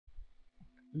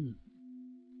Mm.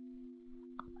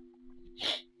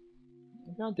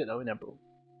 You can't take that winner, bro.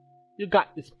 You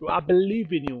got this, bro. I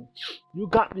believe in you. You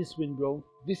got this win, bro.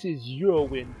 This is your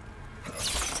win.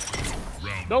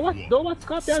 Don't what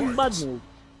Scorpion's bad move.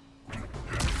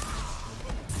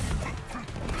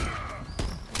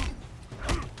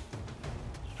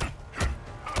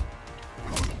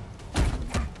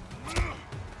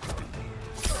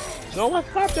 Don't what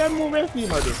Scorpion move rest him,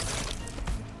 do.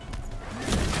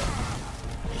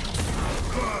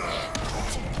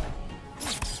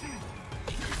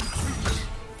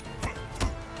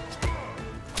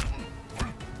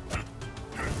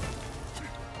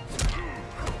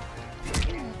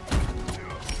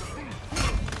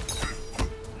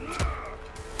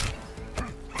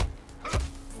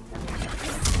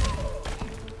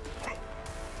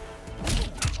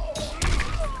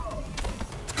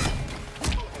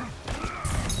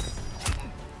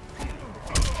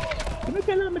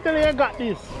 Let me tell you, I got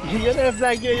this. You know, it's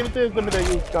like you tell me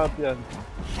that you Scorpion.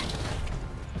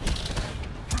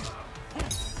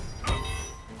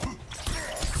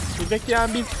 If you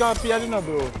can't beat Scorpion, you know,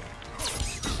 bro.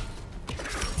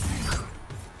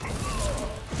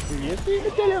 You see, let me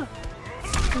tell you.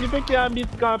 If you can't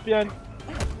beat Scorpion.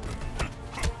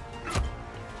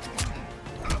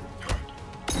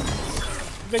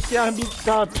 If you can't beat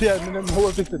Scorpion, I don't know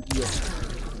what to tell you.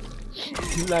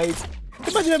 Like,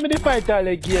 imagine when they fight all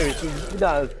like Gary, with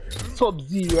all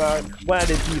Sub-Zero and one of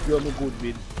the people I'm good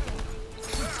with.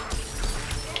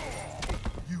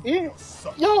 Eh?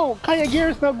 Yo, Kaya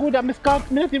Gary's not good at me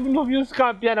Scorpion. I don't even know if you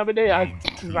Scorpion over there.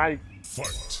 Right.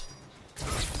 Fight.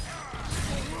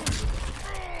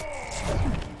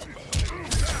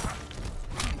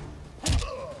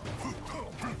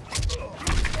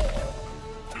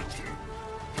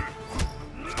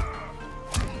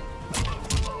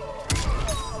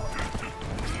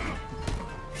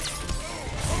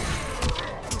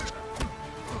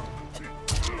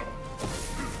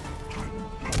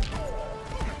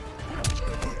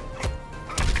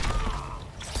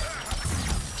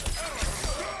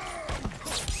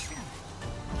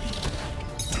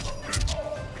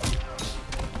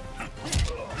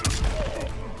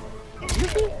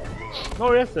 No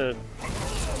listen.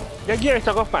 Your gears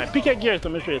are go fine. Pick your gears to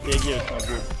make sure your gears are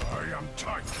good. I am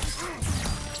tight.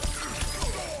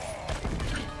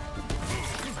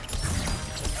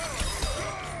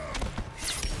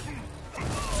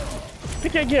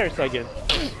 Pick your gears again.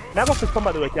 Now go for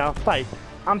somebody who can fight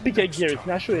and pick your gears.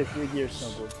 Now show you your gears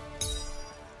are good.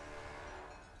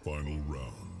 Final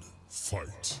round.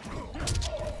 Fight.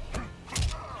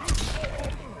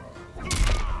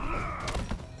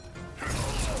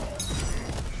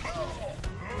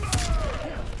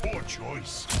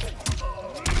 Choice.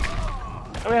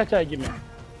 What you try to give me?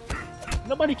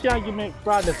 Nobody can give me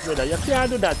products, brother. You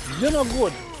can't do that. You're not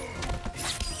good.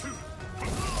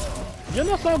 You're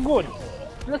not so good.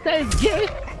 You say it's Gary,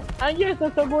 and Gary's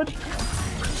not so good.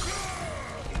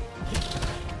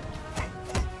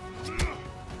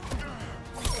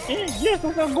 Gary's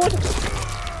not so good.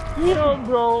 Yo,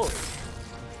 bro.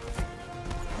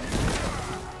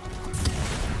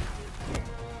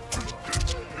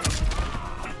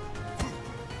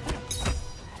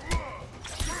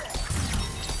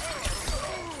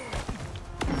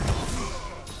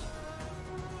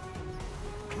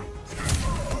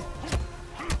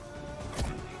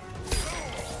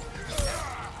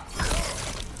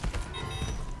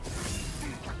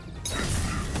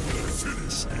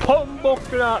 Combo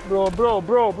clap, bro.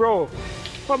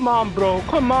 Come on,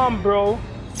 bro.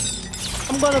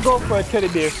 I'm gonna go for a teddy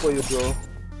bear for you, bro.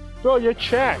 Bro, you're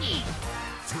trash.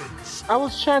 I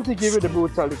was trying to give you the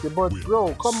brutality, but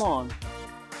bro, come on.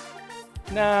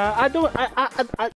 Nah, I don't.